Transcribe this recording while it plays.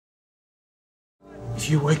If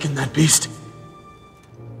you waken that beast,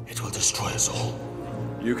 it will destroy us all.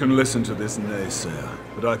 You can listen to this naysayer,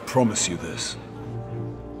 but I promise you this.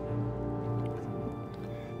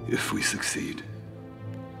 If we succeed,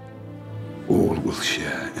 all will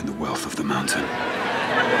share in the wealth of the mountain.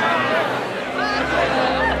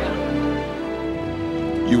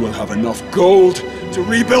 You will have enough gold to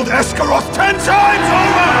rebuild Escaroth 10 times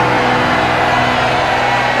over!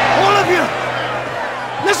 All of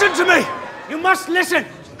you! Listen to me! You must listen!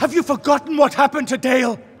 Have you forgotten what happened to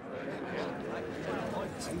Dale?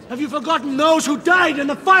 Have you forgotten those who died in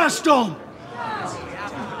the firestorm?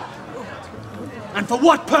 And for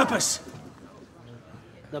what purpose?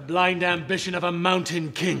 The blind ambition of a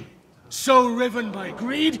mountain king, so riven by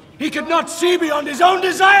greed, he could not see beyond his own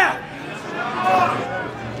desire!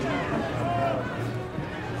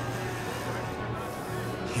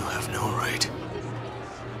 You have no right.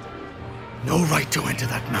 No right to enter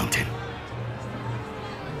that mountain.